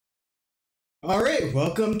Alright,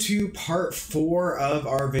 welcome to part 4 of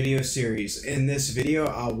our video series. In this video,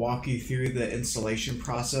 I'll walk you through the installation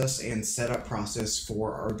process and setup process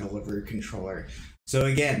for our delivery controller. So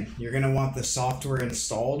again, you're going to want the software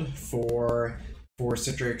installed for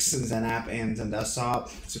Citrix XenApp and XenDesktop,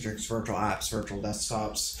 Citrix Virtual Apps, Virtual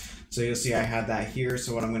Desktops. So you'll see I have that here.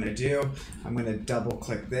 So what I'm going to do, I'm going to double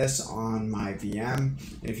click this on my VM.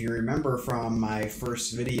 And if you remember from my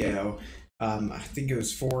first video, I think it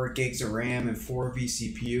was 4 gigs of RAM and 4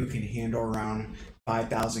 vCPU can handle around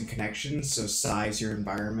 5,000 connections. So size your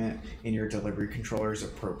environment and your delivery controllers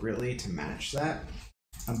appropriately to match that.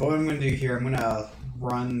 But what I'm going to do here, I'm going to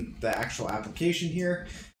run the actual application here.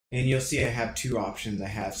 And you'll see I have two options. I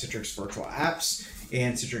have Citrix Virtual Apps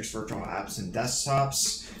and Citrix Virtual Apps and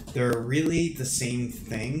Desktops. They're really the same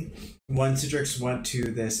thing. When Citrix went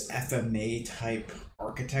to this FMA type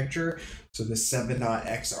architecture, so the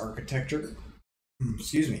 7.x architecture,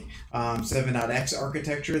 7.x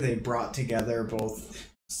architecture, they brought together both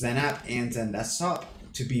XenApp and XenDesktop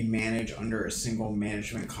to be managed under a single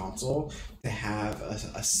management console to have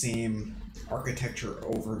a same architecture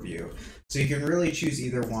overview. So you can really choose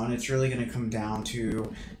either one. It's really going to come down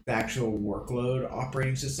to the actual workload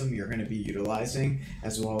operating system you're going to be utilizing,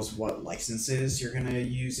 as well as what licenses you're going to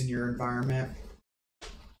use in your environment.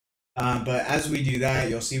 But as we do that,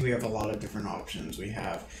 you'll see we have a lot of different options. We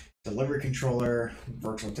have delivery controller,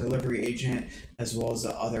 virtual delivery agent, as well as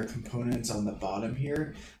the other components on the bottom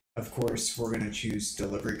here. Of course, we're going to choose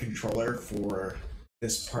delivery controller for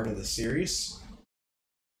this part of the series.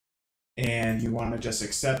 And you want to just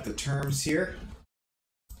accept the terms here,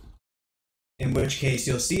 in which case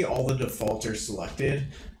you'll see all the defaults are selected,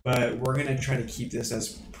 but we're going to try to keep this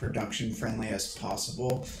as production friendly as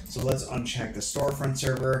possible. So let's uncheck the storefront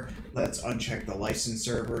server, let's uncheck the license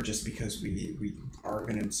server, just because we are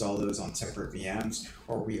going to install those on separate VMs,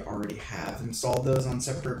 or we already have installed those on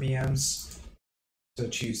separate VMs. So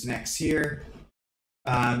choose next here.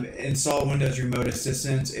 Install Windows Remote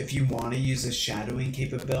Assistance. If you want to use the shadowing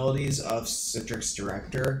capabilities of Citrix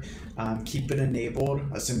Director, keep it enabled.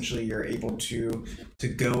 Essentially, you're able to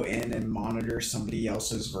go in and monitor somebody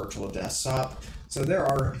else's virtual desktop. So there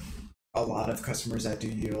are a lot of customers that do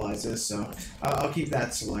utilize this, so I'll keep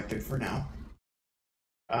that selected for now.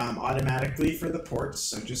 Automatically for the ports,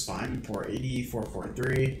 so just fine, port 80,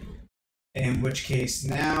 443, in which case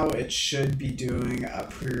now it should be doing a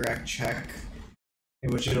prereq check,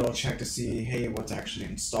 in which it'll check to see, hey, what's actually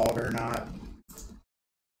installed or not.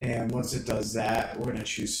 And once it does that, we're going to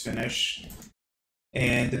choose finish.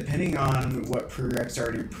 And depending on what prereq's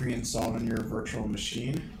already pre-installed on your virtual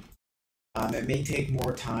machine, it may take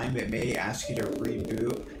more time. It may ask you to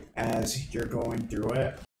reboot as you're going through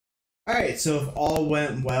it. Alright, so if all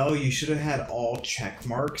went well, you should have had all check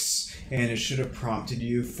marks, and it should have prompted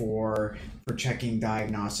you for checking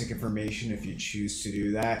diagnostic information if you choose to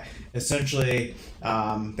do that. Essentially,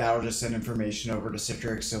 that'll just send information over to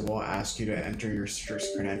Citrix, so we'll ask you to enter your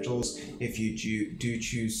Citrix credentials if you do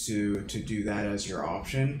choose to do that as your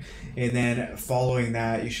option. And then following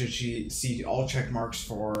that, you should see all check marks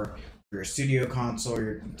for your studio console,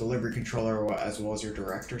 your delivery controller, as well as your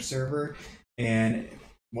director server. And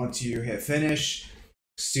once you hit finish,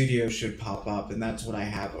 Studio should pop up, and that's what I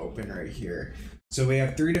have open right here. So we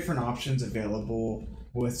have 3 different options available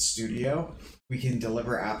with Studio. We can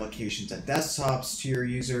deliver applications and desktops to your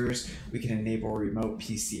users, we can enable remote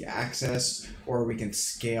PC access, or we can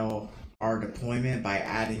scale our deployment by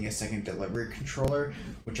adding a second delivery controller,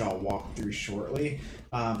 which I'll walk through shortly.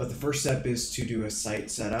 But the first step is to do a site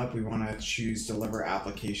setup. We want to choose deliver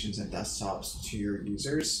applications and desktops to your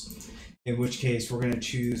users, in which case we're going to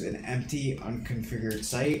choose an empty unconfigured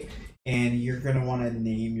site, and you're going to want to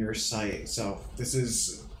name your site. So this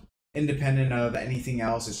is independent of anything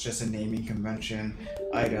else. It's just a naming convention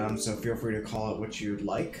item, so feel free to call it what you'd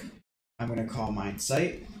like. I'm going to call mine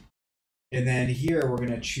site. And then here we're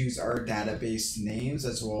going to choose our database names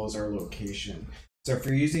as well as our location. So if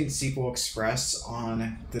you're using SQL Express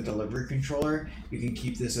on the delivery controller, you can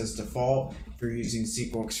keep this as default. If you're using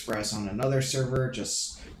SQL Express on another server,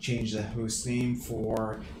 just change the host name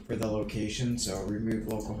for the location. So remove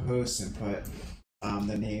localhost and put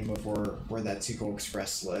the name of where that SQL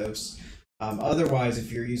Express lives. Otherwise,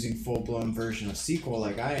 if you're using full-blown version of SQL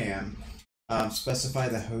like I am, specify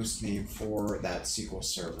the host name for that SQL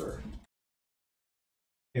server.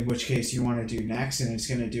 In which case you want to do next, and it's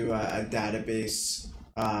going to do a database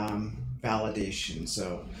validation.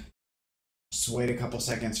 So just wait a couple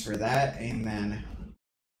seconds for that, and then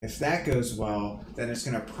if that goes well, then it's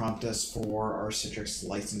going to prompt us for our Citrix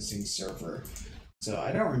licensing server. So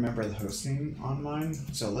I don't remember the hosting on mine,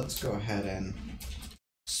 so let's go ahead and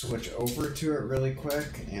switch over to it really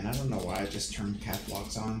quick, and I don't know why I just turned cap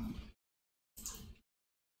locks on.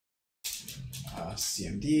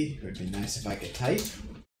 CMD, it would be nice if I could type.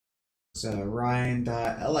 So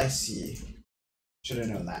Ryan.lic, should have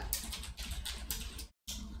known that.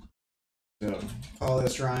 So call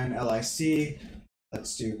this Ryan LIC.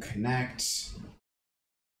 Let's do connect.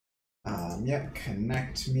 Yep,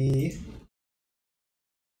 connect me.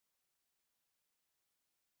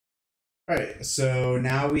 All right, so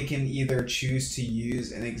now we can either choose to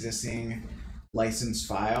use an existing license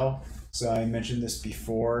file. So I mentioned this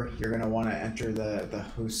before. You're going to want to enter the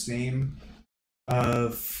host name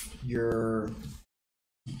of your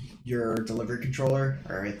delivery controller,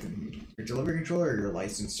 or your delivery controller or your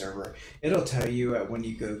license server. It'll tell you when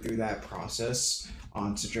you go through that process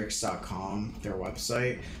on citrix.com, their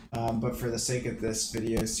website. But for the sake of this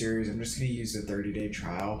video series, I'm just going to use the 30-day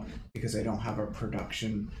trial because I don't have a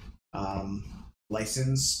production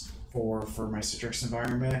license for my Citrix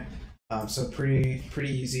environment. So pretty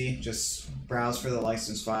easy. Just browse for the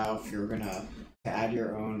license file if you're gonna add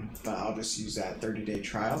your own, but I'll just use that 30-day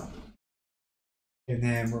trial. And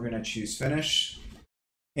then we're gonna choose finish.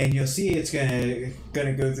 And you'll see it's gonna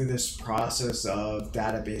go through this process of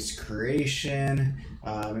database creation.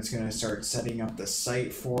 It's gonna start setting up the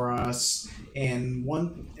site for us. And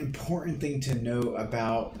one important thing to note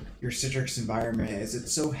about your Citrix environment is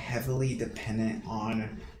it's so heavily dependent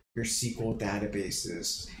on your SQL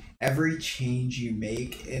databases. Every change you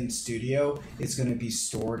make in Studio is going to be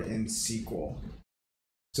stored in SQL.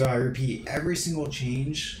 So I repeat, every single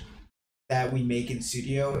change that we make in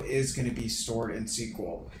Studio is going to be stored in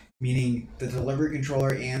SQL, meaning the delivery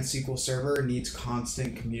controller and SQL Server needs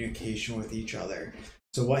constant communication with each other.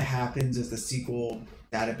 So what happens if the SQL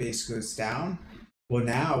database goes down? Well,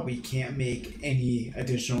 now we can't make any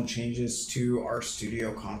additional changes to our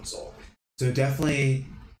Studio console. So definitely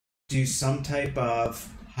do some type of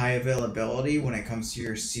high availability when it comes to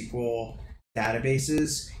your SQL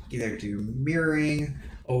databases. Either do mirroring,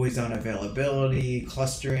 always on availability,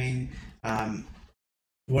 clustering,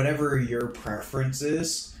 whatever your preference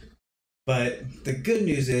is. But the good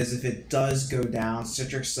news is if it does go down,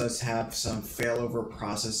 Citrix does have some failover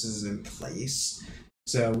processes in place.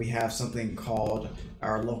 So we have something called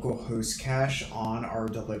our local host cache on our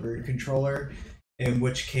delivery controller, in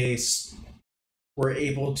which case we're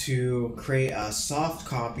able to create a soft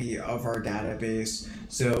copy of our database.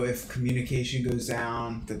 So if communication goes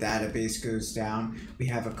down, the database goes down, we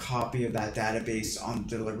have a copy of that database on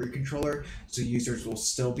the delivery controller, so users will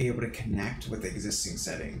still be able to connect with existing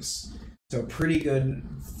settings. So pretty good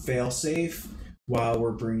fail-safe while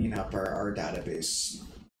we're bringing up our database.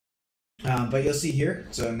 But you'll see here,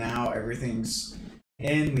 so now everything's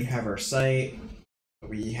in. We have our site.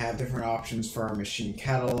 We have different options for our machine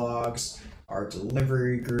catalogs, our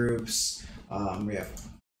delivery groups. We have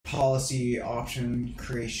policy option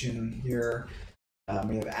creation here.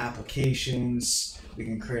 We have applications. We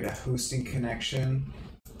can create a hosting connection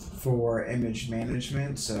for image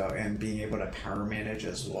management, so and being able to power manage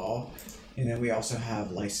as well. And then we also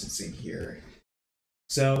have licensing here.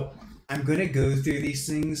 So I'm going to go through these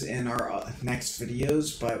things in our next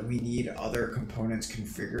videos, but we need other components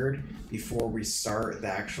configured before we start the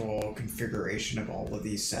actual configuration of all of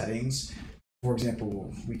these settings. For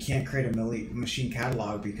example, we can't create a machine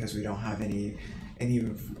catalog because we don't have any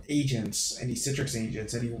agents, any Citrix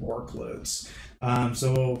agents, any workloads.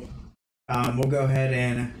 So we'll go ahead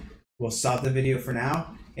and we'll stop the video for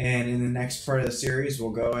now. And in the next part of the series,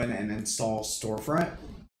 we'll go in and install Storefront,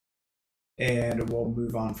 and we'll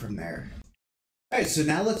move on from there. All right, so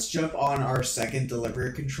now let's jump on our second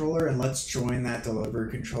delivery controller and let's join that delivery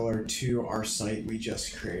controller to our site we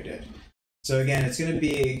just created. So again, it's going to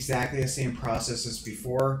be exactly the same process as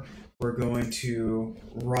before. We're going to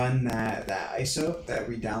run that ISO that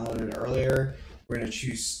we downloaded earlier. We're going to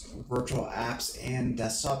choose virtual apps and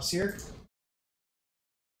desktops here,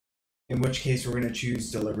 in which case we're going to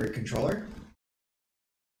choose delivery controller.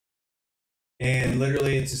 And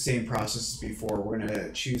literally it's the same process as before. We're going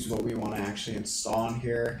to choose what we want to actually install in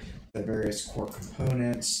here, the various core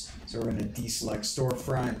components. So we're going to deselect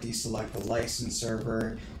Storefront, deselect the license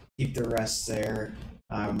server, keep the rest there.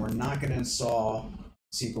 We're not going to install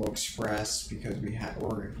SQL Express because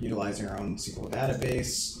we're utilizing our own SQL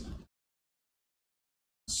database.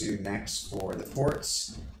 Let's do next for the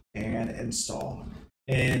ports and install.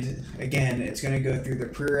 And again, it's going to go through the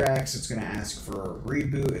prereqs. It's going to ask for a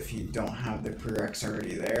reboot if you don't have the prereqs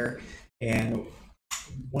already there. And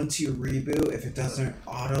once you reboot, if it doesn't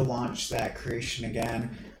auto launch that creation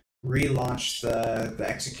again, relaunch the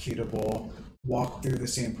executable, walk through the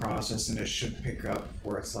same process, and it should pick up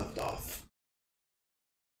where it's left off.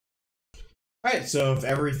 All right, so if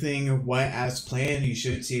everything went as planned, you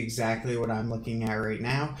should see exactly what I'm looking at right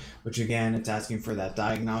now, which again, it's asking for that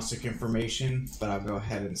diagnostic information, but I'll go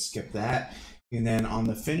ahead and skip that. And then on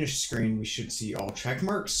the finished screen, we should see all check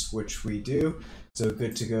marks, which we do. So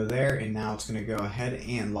good to go there. And now it's going to go ahead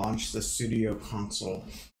and launch the Studio console.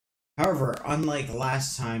 However, unlike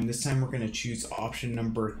last time, this time we're going to choose option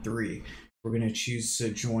number 3. We're going to choose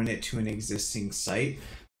to join it to an existing site.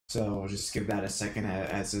 So I'll just give that a second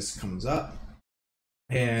as this comes up.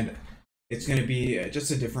 And it's going to be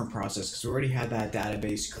just a different process because we already had that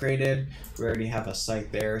database created. We already have a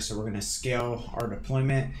site there. So we're going to scale our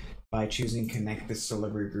deployment by choosing connect this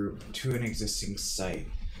delivery group to an existing site.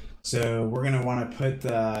 So we're going to want to put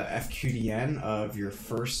the FQDN of your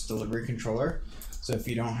first delivery controller. So if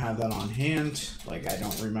you don't have that on hand, like I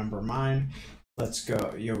don't remember mine, let's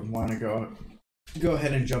go. You'll want to go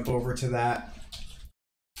ahead and jump over to that.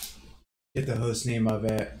 Get the host name of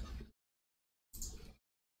it.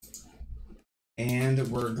 And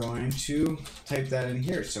we're going to type that in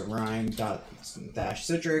here. So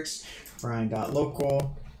Ryan.-Citrix,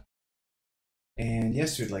 Ryan.local. And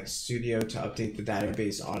yes, we'd like Studio to update the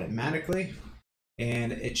database automatically.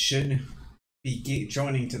 And it should be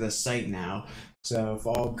joining to the site now. So if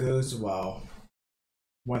all goes well,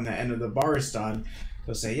 when the end of the bar is done,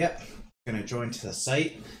 it'll say, yep, gonna join to the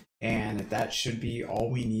site. And that should be all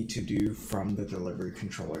we need to do from the delivery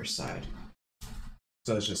controller side.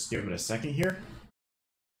 So let's just give it a second here.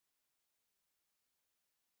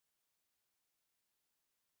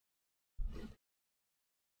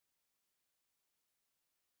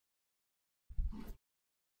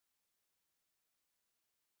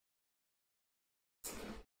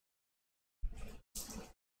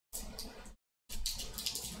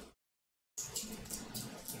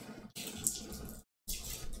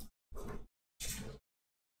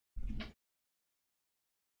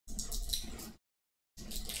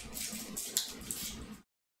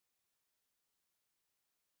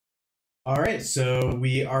 All right, so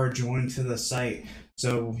we are joined to the site.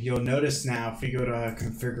 So you'll notice now if we go to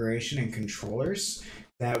configuration and controllers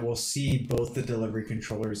that we'll see both the delivery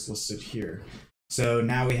controllers listed here. So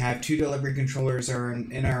now we have 2 delivery controllers are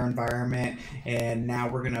in our environment, and now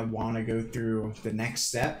we're gonna wanna go through the next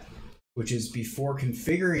step, which is before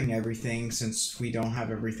configuring everything, since we don't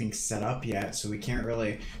have everything set up yet, so we can't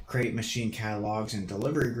really create machine catalogs and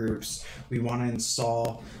delivery groups, we want to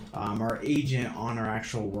install our agent on our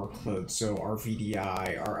actual workload, so our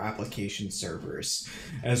VDI, our application servers,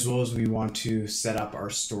 as well as we want to set up our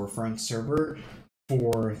storefront server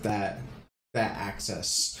for that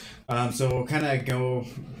access. So we'll kind of go,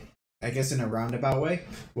 I guess, in a roundabout way.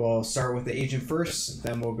 We'll start with the agent first,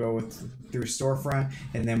 then we'll go through storefront,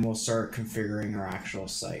 and then we'll start configuring our actual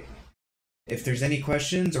site. If there's any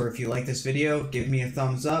questions, or if you like this video, give me a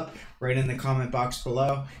thumbs up right in the comment box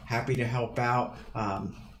below. Happy to help out.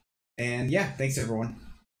 And yeah, thanks everyone.